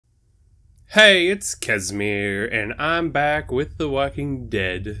Hey, it's Kesmir, and I'm back with The Walking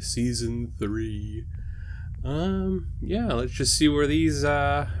Dead Season 3. Yeah, let's just see where these,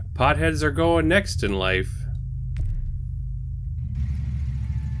 potheads are going next in life.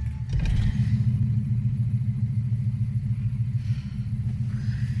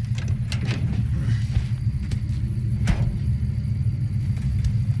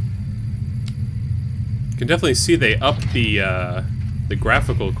 You can definitely see they upped the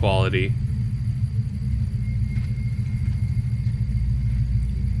graphical quality.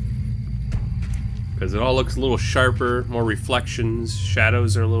 Because it all looks a little sharper, more reflections,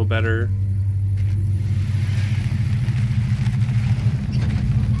 shadows are a little better.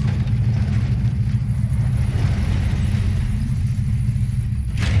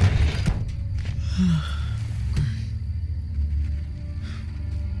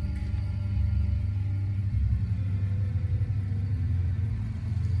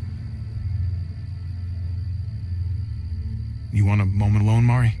 You want a moment alone,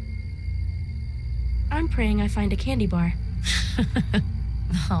 Mari? I'm praying I find a candy bar.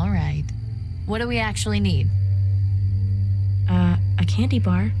 All right. What do we actually need? A candy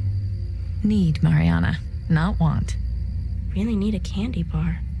bar? Need, Mariana, not want. Really need a candy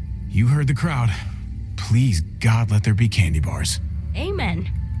bar. You heard the crowd. Please, God, let there be candy bars.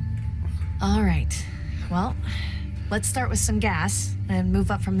 Amen. All right. Well, let's start with some gas and move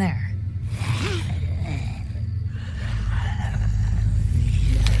up from there.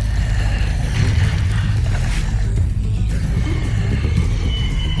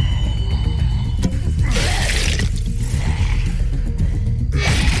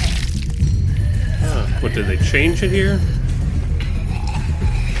 What, did they change it here?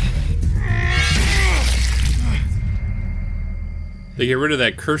 They get rid of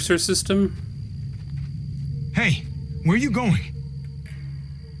that cursor system? Hey, where are you going?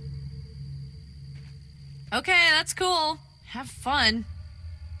 Okay, that's cool. Have fun.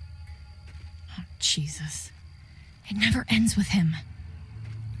 Oh, Jesus. It never ends with him.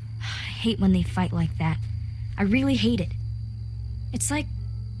 I hate when they fight like that. I really hate it. It's like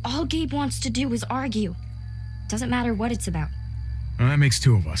all Gabe wants to do is argue. Doesn't matter what it's about. Well, that makes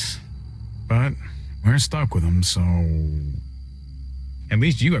two of us. But we're stuck with him, so... At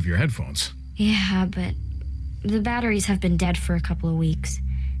least you have your headphones. Yeah, but the batteries have been dead for a couple of weeks.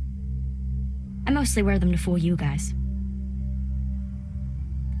 I mostly wear them to fool you guys.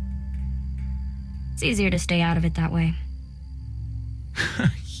 It's easier to stay out of it that way.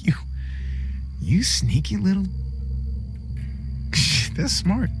 You sneaky little... That's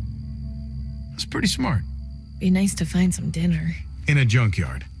smart. That's pretty smart. Be nice to find some dinner. In a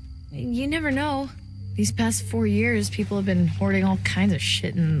junkyard. You never know. These past 4 years, people have been hoarding all kinds of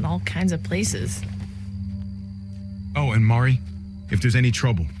shit in all kinds of places. Oh, and Mari, if there's any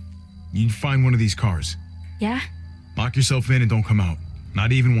trouble, you find one of these cars. Yeah? Lock yourself in and don't come out.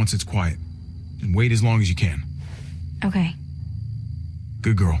 Not even once it's quiet. And wait as long as you can. Okay.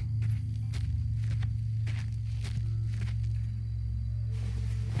 Good girl.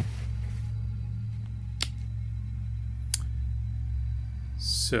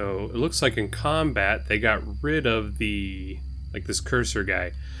 So, it looks like in combat, they got rid of the, like, this cursor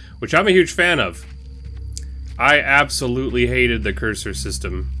guy, which I'm a huge fan of. I absolutely hated the cursor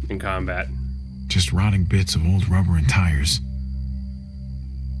system in combat. Just rotting bits of old rubber and tires.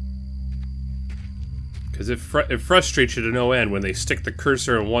 Because it frustrates you to no end when they stick the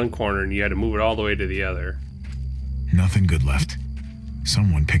cursor in one corner and you had to move it all the way to the other. Nothing good left.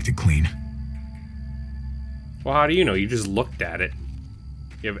 Someone picked it clean. Well, how do you know? You just looked at it.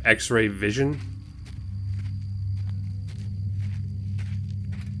 You have X-ray vision?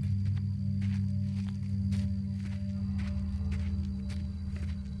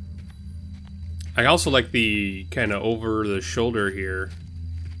 I also like the kind of over-the-shoulder here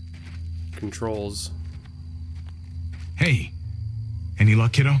controls. Hey, any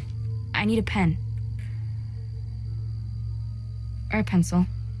luck, kiddo? I need a pen. Or a pencil.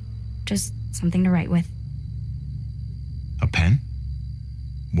 Just something to write with. A pen?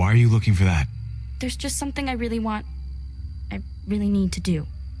 Why are you looking for that? There's just something I really need to do.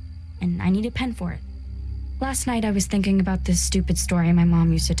 And I need a pen for it. Last night I was thinking about this stupid story my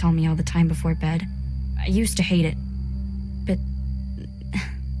mom used to tell me all the time before bed. I used to hate it.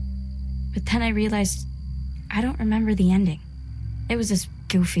 But then I realized I don't remember the ending. It was this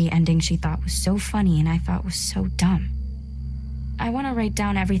goofy ending she thought was so funny and I thought was so dumb. I want to write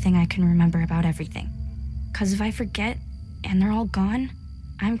down everything I can remember about everything. 'Cause if I forget and they're all gone,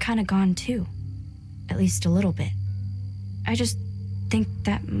 I'm kind of gone too. At least a little bit. I just think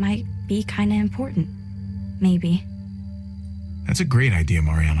that might be kind of important. Maybe. That's a great idea,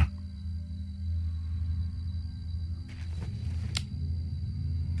 Mariana.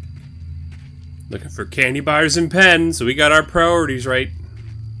 Looking for candy bars and pens, so we got our priorities right.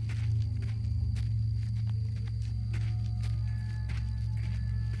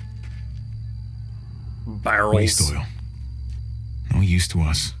 Barrels. Waste oil. No use to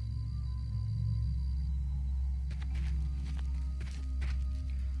us.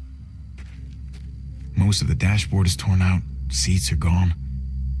 Most of the dashboard is torn out. Seats are gone.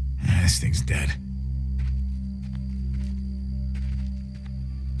 This thing's dead.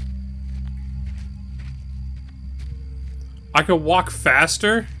 I could walk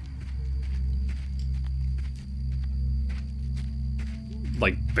faster?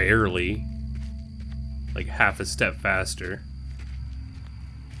 Like, barely. Like, half a step faster.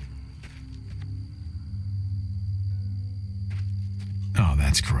 Oh,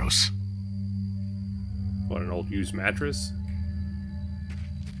 that's gross. What, an old used mattress?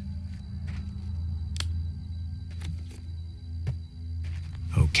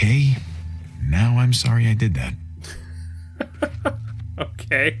 Okay. Now I'm sorry I did that.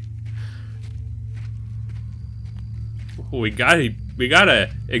 Okay. We gotta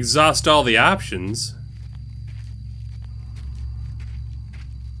exhaust all the options.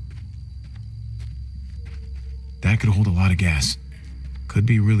 That could hold a lot of gas. Could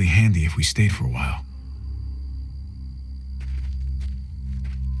be really handy if we stayed for a while.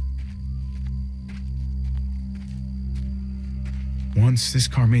 Once, this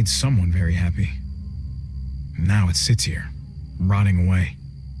car made someone very happy. Now it sits here, rotting away.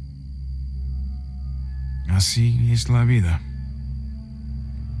 Así es la vida.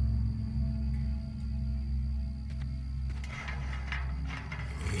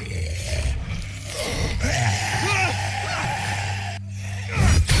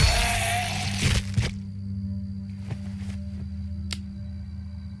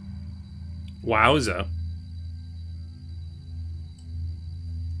 Wowza.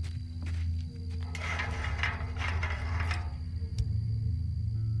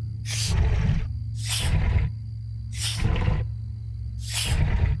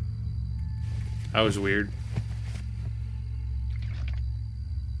 That was weird.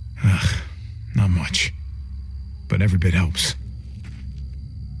 Ugh, not much. But every bit helps.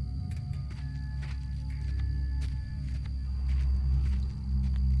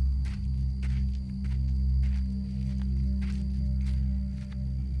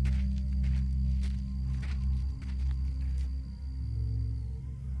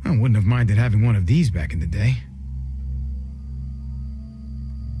 I wouldn't have minded having one of these back in the day.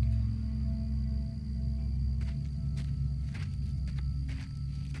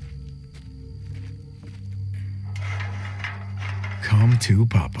 Come to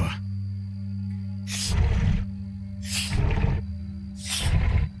Papa.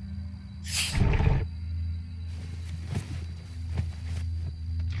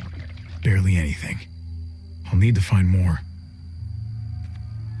 Barely anything. I'll need to find more.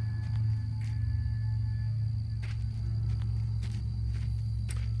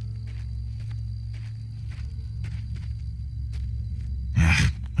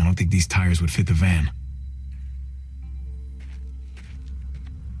 I don't think these tires would fit the van.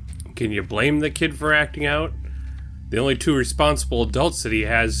 Can you blame the kid for acting out? The only two responsible adults that he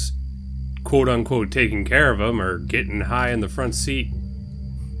has, quote-unquote, taking care of him are getting high in the front seat.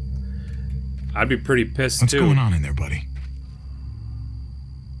 I'd be pretty pissed, What's too. going on in there, buddy?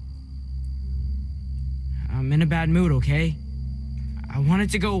 I'm in a bad mood, okay? I want it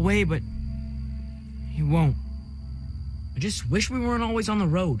to go away, but it won't. I just wish we weren't always on the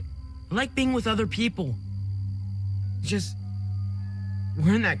road. I like being with other people. Just...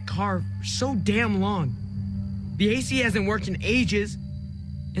 we're in that car for so damn long. The AC hasn't worked in ages.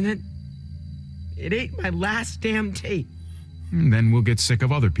 And then... it ate my last damn tape. And then we'll get sick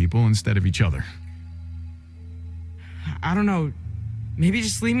of other people instead of each other. I don't know. Maybe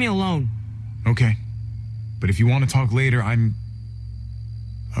just leave me alone. Okay. But if you want to talk later, I'm...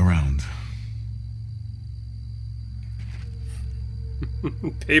 around.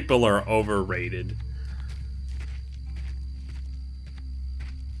 People are overrated.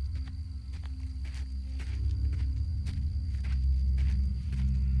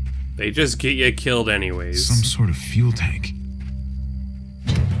 They just get you killed anyways. Some sort of fuel tank.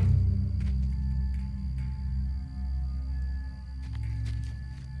 I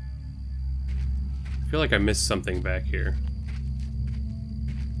feel like I missed something back here.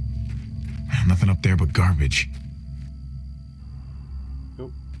 Nothing up there but garbage.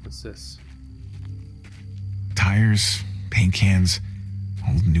 Oh, what's this? Tires, paint cans,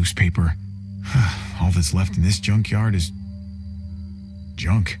 old newspaper. All that's left in this junkyard is...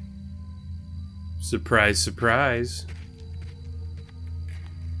 junk. Surprise, surprise.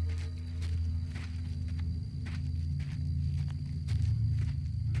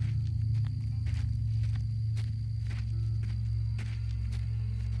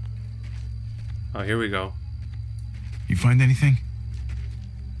 Oh, here we go. You find anything?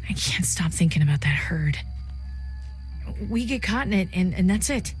 I can't stop thinking about that herd. We get caught in it, and that's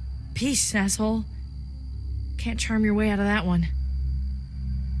it. Peace, asshole. Can't charm your way out of that one.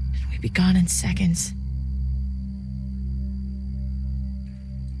 And we'd be gone in seconds.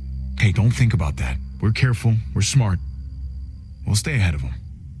 Hey, don't think about that. We're careful. We're smart. We'll stay ahead of them.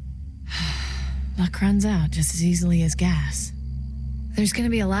 Luck runs out just as easily as gas. There's gonna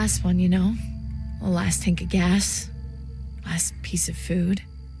be a last one, you know? A last tank of gas. Last piece of food.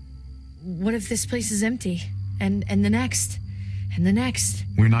 What if this place is empty? And the next? And the next?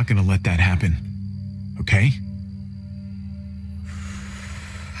 We're not gonna let that happen. Okay?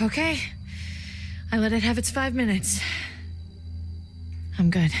 Okay. I let it have its 5 minutes.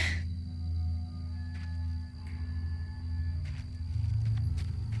 I'm good.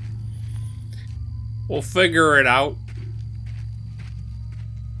 We'll figure it out.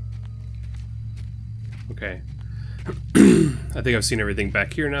 Okay. I think I've seen everything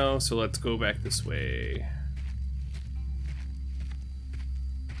back here now, so let's go back this way.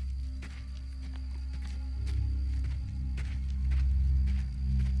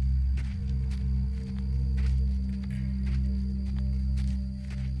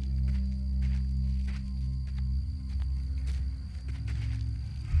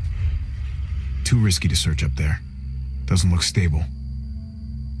 Too risky to search up there. Doesn't look stable.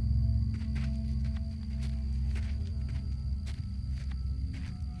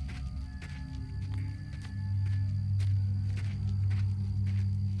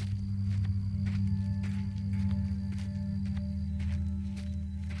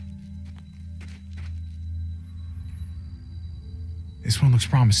 This one looks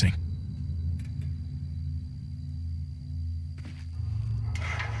promising.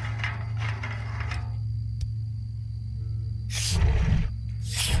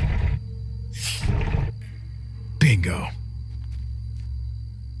 Bingo.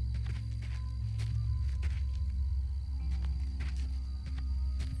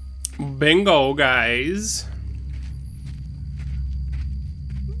 Bingo, guys.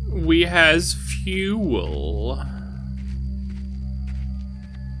 We has fuel.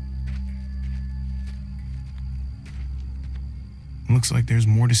 Looks like there's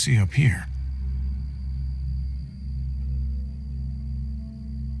more to see up here.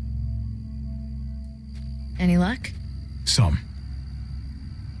 Any luck? Some.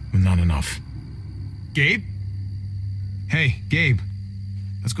 But not enough. Gabe? Hey, Gabe.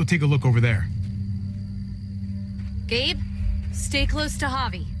 Let's go take a look over there. Gabe, stay close to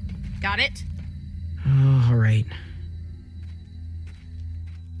Javi. Got it? Oh, all right.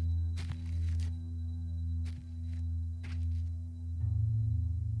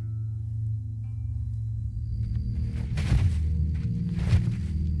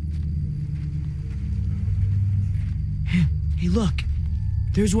 Hey, look.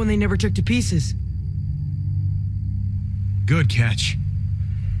 There's one they never took to pieces. Good catch.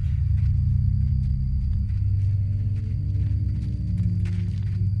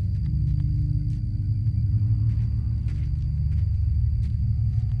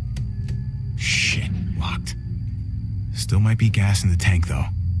 Shit, locked. Still might be gas in the tank, though.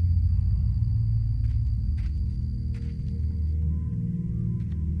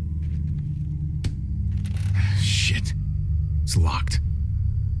 Shit. It's locked.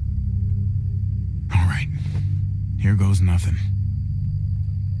 All right. Here goes nothing.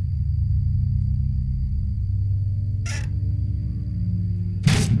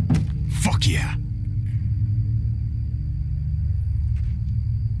 Fuck yeah.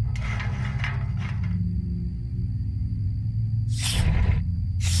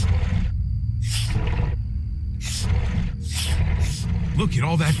 Look at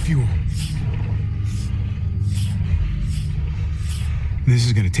all that fuel. This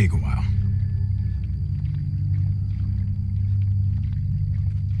is gonna take a while.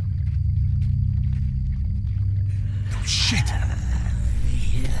 Oh, shit.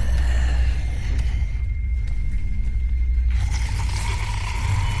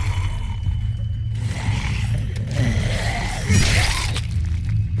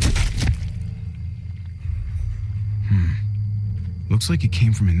 Looks like it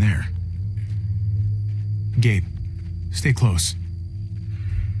came from in there. Gabe, stay close.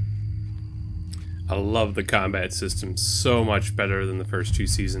 I love the combat system so much better than the first 2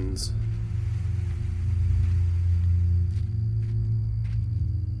 seasons.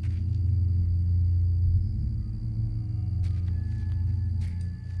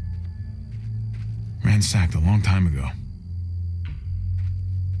 Ransacked a long time ago.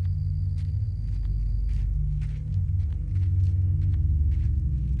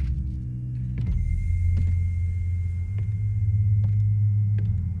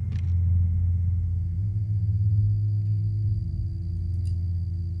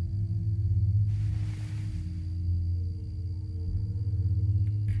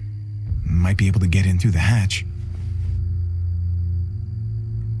 might be able to get in through the hatch.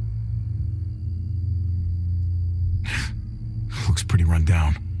 Looks pretty run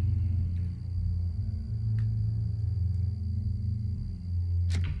down.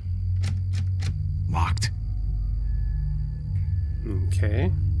 Locked.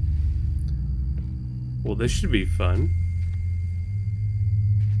 Okay. Well, this should be fun.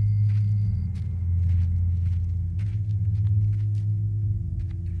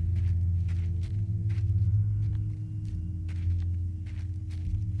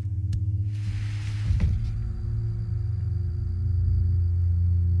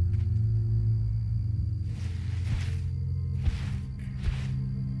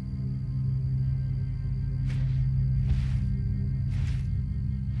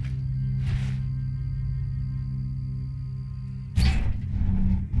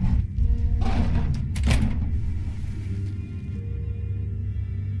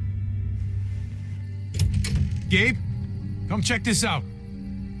 Gabe, come check this out.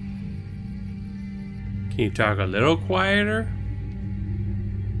 Can you talk a little quieter?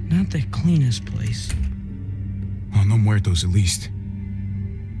 Not the cleanest place. Oh, no muertos at least.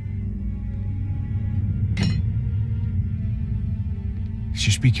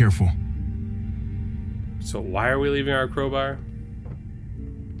 Just be careful. So why are we leaving our crowbar?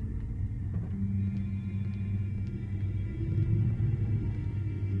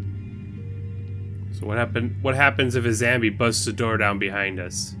 So what happens if a zombie busts the door down behind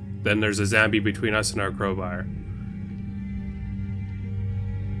us? Then there's a zombie between us and our crowbar.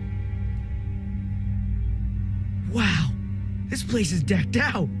 Wow, this place is decked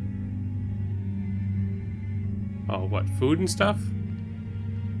out. Oh, what, food and stuff?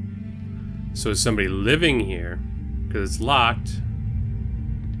 So is somebody living here? Because it's locked.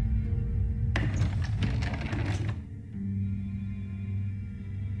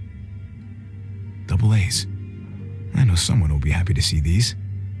 Double A's. I know someone will be happy to see these.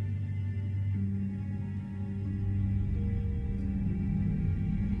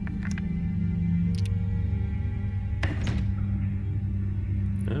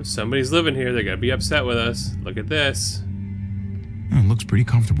 Oh, somebody's living here. They're gonna be upset with us. Look at this. Oh, it looks pretty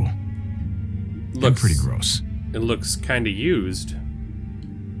comfortable. Looks pretty gross. It looks kind of used.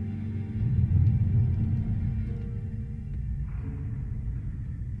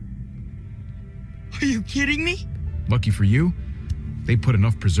 Are you kidding me? Lucky for you, they put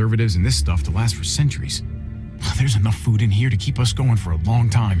enough preservatives in this stuff to last for centuries. There's enough food in here to keep us going for a long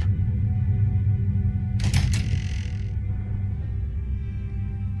time.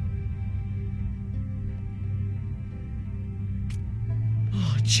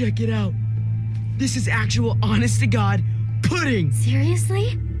 Oh, check it out. This is actual honest-to-God pudding! Seriously?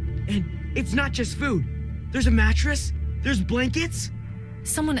 And it's not just food. There's a mattress, there's blankets.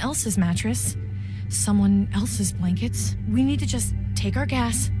 Someone else's mattress, someone else's blankets. We need to just take our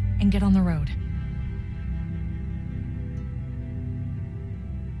gas and get on the road.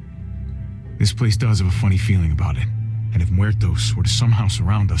 This place does have a funny feeling about it. And if muertos were to somehow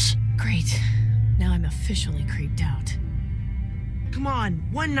surround us... Great. Now I'm officially creeped out. Come on,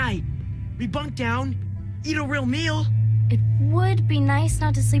 one night. We bunk down, eat a real meal. It would be nice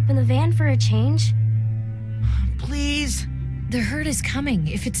not to sleep in the van for a change. Please. The herd is coming,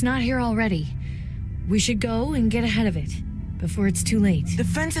 if it's not here already. We should go and get ahead of it, before it's too late. The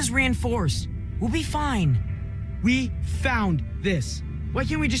fence is reinforced. We'll be fine. We found this. Why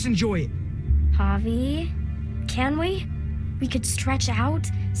can't we just enjoy it? Javi, can we? We could stretch out,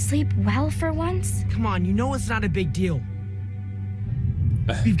 sleep well for once. Come on, you know it's not a big deal.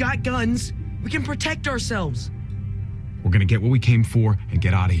 We've got guns. We can protect ourselves. We're gonna get what we came for and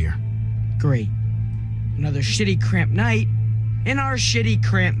get out of here. Great. Another shitty cramped night in our shitty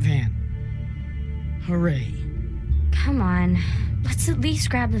cramped van. Hooray. Come on, let's at least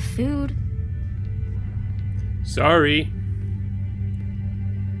grab the food. Sorry.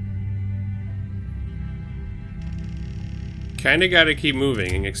 Kinda gotta keep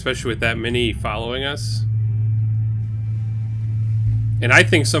moving, especially with that mini following us. And I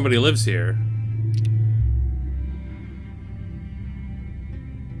think somebody lives here.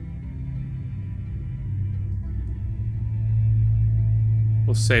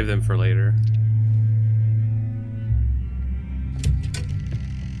 We'll save them for later.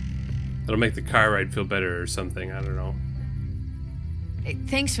 It'll make the car ride feel better or something, I don't know. Hey,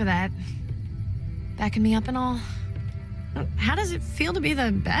 thanks for that. Backing me up and all. How does it feel to be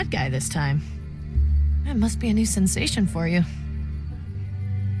the bad guy this time? It must be a new sensation for you.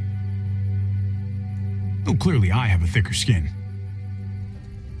 Oh, clearly I have a thicker skin.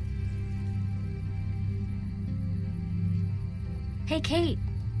 Hey, Kate.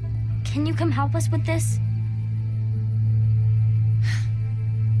 Can you come help us with this?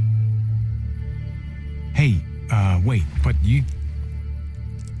 Hey, wait, but you...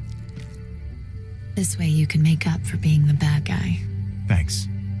 This way you can make up for being the bad guy. Thanks.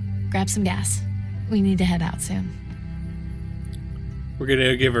 Grab some gas. We need to head out soon. We're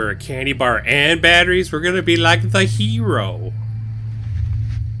gonna give her a candy bar and batteries. We're gonna be like the hero.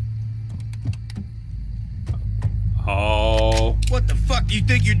 Oh. What the fuck do you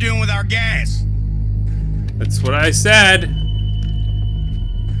think you're doing with our gas? That's what I said.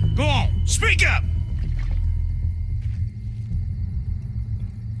 Go on, speak up!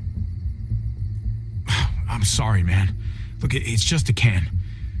 I'm sorry, man. Look, it's just a can.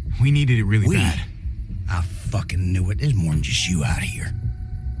 We needed it really bad. I fucking knew it. There's more than just you out here.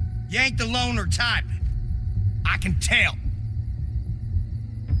 You ain't the loner type. I can tell.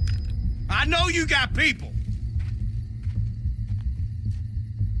 I know you got people.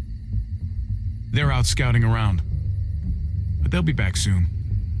 They're out scouting around. But they'll be back soon.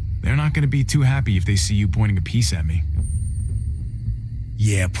 They're not gonna be too happy if they see you pointing a piece at me.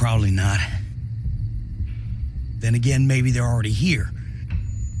 Yeah, probably not. Then again, maybe they're already here,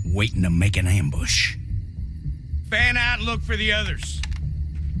 waiting to make an ambush. Fan out and look for the others.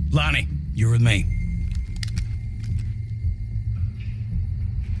 Lonnie, you're with me.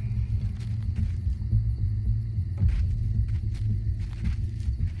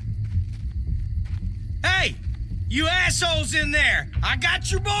 Hey, you assholes in there! I got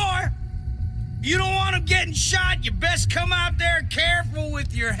your boy! You don't want him getting shot, you best come out there careful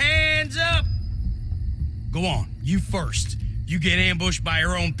with your hands up. Go on, you first. You get ambushed by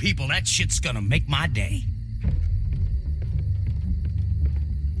your own people, that shit's gonna make my day.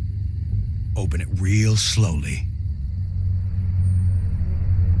 Open it real slowly.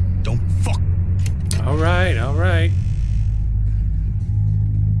 Don't fuck. All right, all right.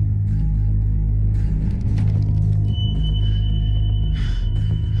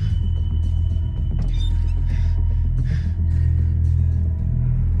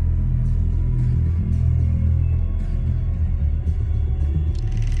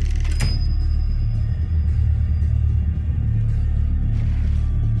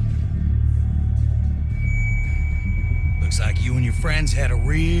 Looks like you and your friends had a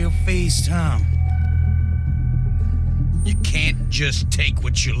real feast, huh? You can't just take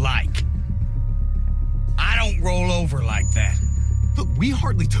what you like. I don't roll over like that. Look, we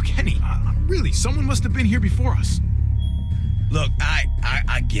hardly took any. Really, someone must have been here before us. Look,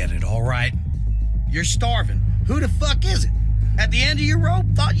 I get it, all right? You're starving. Who the fuck is it? At the end of your rope,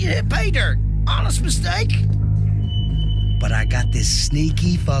 thought you hit pay dirt. Honest mistake. But I got this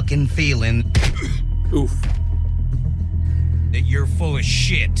sneaky fucking feeling Oof. that you're full of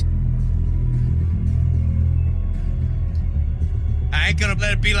shit. I ain't gonna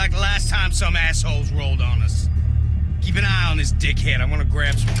let it be like the last time some assholes rolled on us. Keep an eye on this dickhead. I want to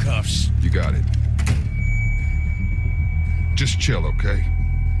grab some cuffs. You got it. Just chill, okay?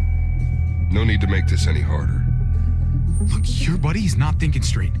 No need to make this any harder. Look, your buddy's not thinking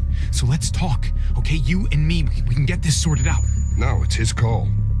straight. So let's talk, okay? You and me, we can get this sorted out. No, it's his call.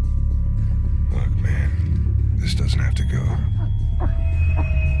 Look, man, this doesn't have to go.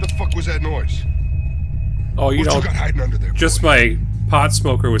 The fuck was that noise? Oh, you What know, you got hiding under there, just boy? my pot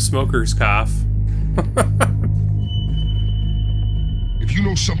smoker with smoker's cough. If you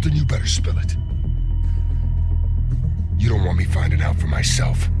know something, you better spill it. You don't want me finding out for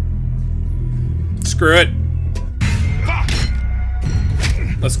myself. Screw it. Fuck!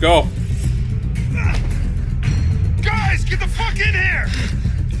 Let's go. Guys, get the fuck in here!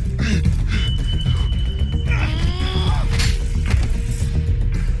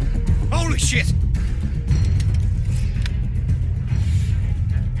 Holy shit!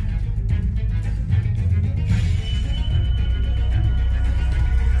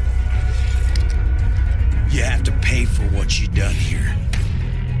 You have to pay for what you done here.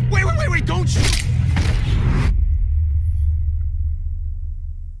 Wait, don't shoot!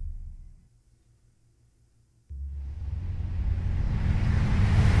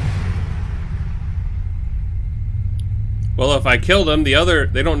 Well, if I killed him, they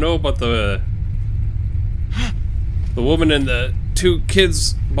don't know about the woman and the two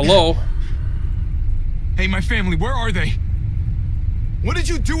kids below. Hey, my family, where are they? What did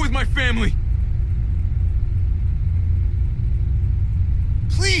you do with my family?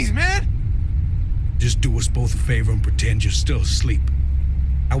 Please, man! Just do us both a favor and pretend you're still asleep.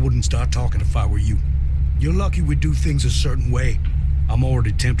 I wouldn't start talking if I were you. You're lucky we do things a certain way. I'm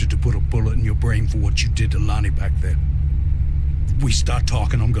already tempted to put a bullet in your brain for what you did to Lonnie back there. If we start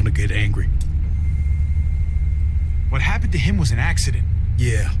talking, I'm gonna get angry. What happened to him was an accident.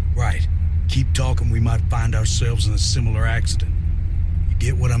 Yeah, right. Keep talking, we might find ourselves in a similar accident. You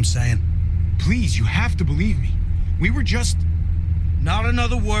get what I'm saying? Please, you have to believe me. We were just... Not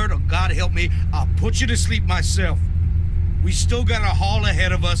another word, or God help me, I'll put you to sleep myself. We still got a haul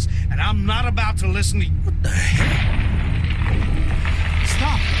ahead of us, and I'm not about to listen to you. What the hell?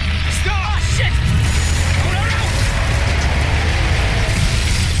 Stop! Stop! Oh, shit! Oh, no, no!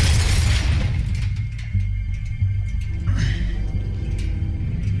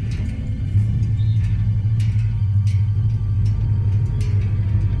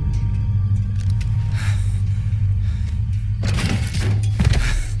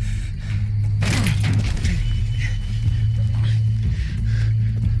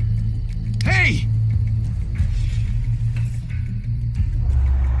 Hey!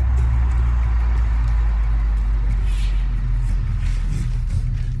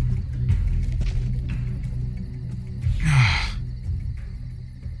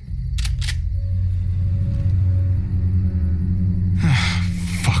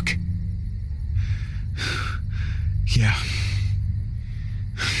 Fuck. Yeah.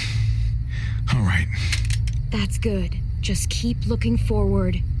 All right. That's good. Just keep looking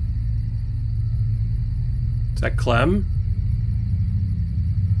forward. Is that Clem?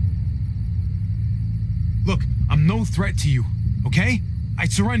 Look, I'm no threat to you, okay? I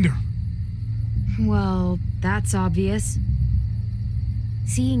surrender. Well, that's obvious.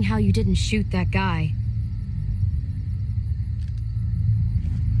 Seeing how you didn't shoot that guy.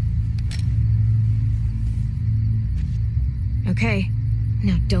 Okay,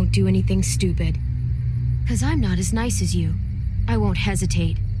 now don't do anything stupid. 'Cause I'm not as nice as you. I won't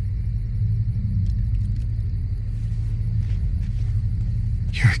hesitate.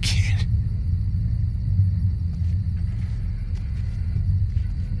 You're a kid.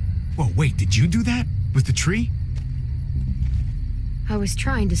 Whoa, wait, did you do that? With the tree? I was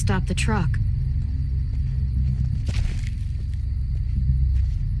trying to stop the truck.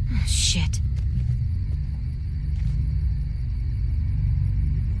 Oh, shit.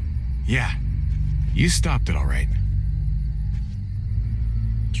 Yeah. You stopped it all right.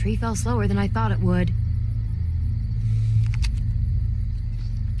 Tree fell slower than I thought it would.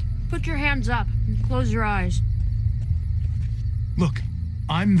 Put your hands up and close your eyes. Look,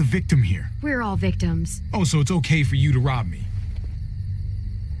 I'm the victim here. We're all victims. Oh, so it's okay for you to rob me?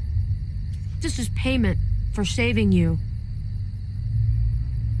 This is payment for saving you.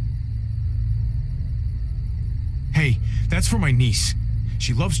 Hey, that's for my niece.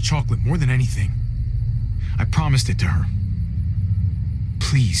 She loves chocolate more than anything. I promised it to her.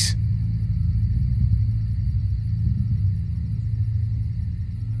 Please.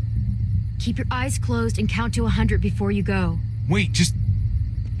 Keep your eyes closed and count to 100 before you go. Wait, just...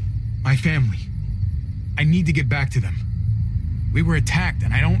 My family. I need to get back to them. We were attacked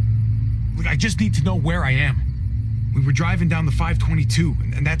and I don't... Look, I just need to know where I am. We were driving down the 522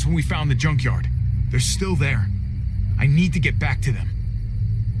 and that's when we found the junkyard. They're still there. I need to get back to them.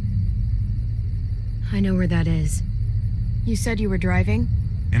 I know where that is. You said you were driving?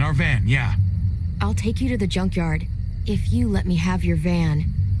 In our van, yeah. I'll take you to the junkyard, if you let me have your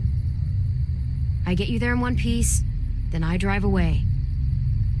van. I get you there in one piece, then I drive away.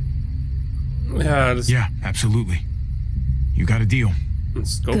 Yeah, absolutely. You got a deal.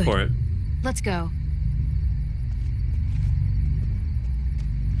 Let's go Good. for it. Let's go.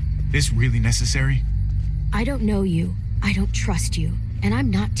 This really necessary? I don't know you, I don't trust you, and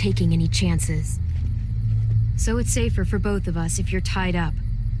I'm not taking any chances. So it's safer for both of us if you're tied up.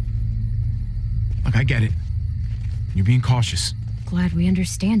 Look, I get it. You're being cautious. Glad we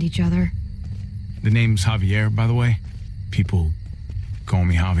understand each other. The name's Javier, by the way. People call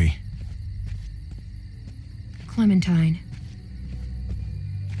me Javi. Clementine.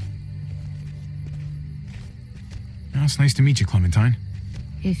 Oh, it's nice to meet you, Clementine.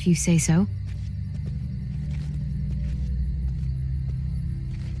 If you say so.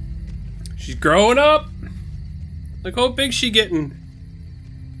 She's growing up. Look how big she getting.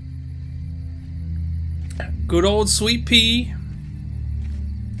 Good old sweet pea.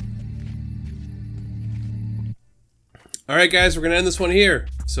 Alright guys, we're gonna end this one here.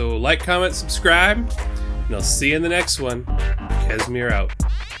 So like, comment, subscribe, and I'll see you in the next one. Casimir out.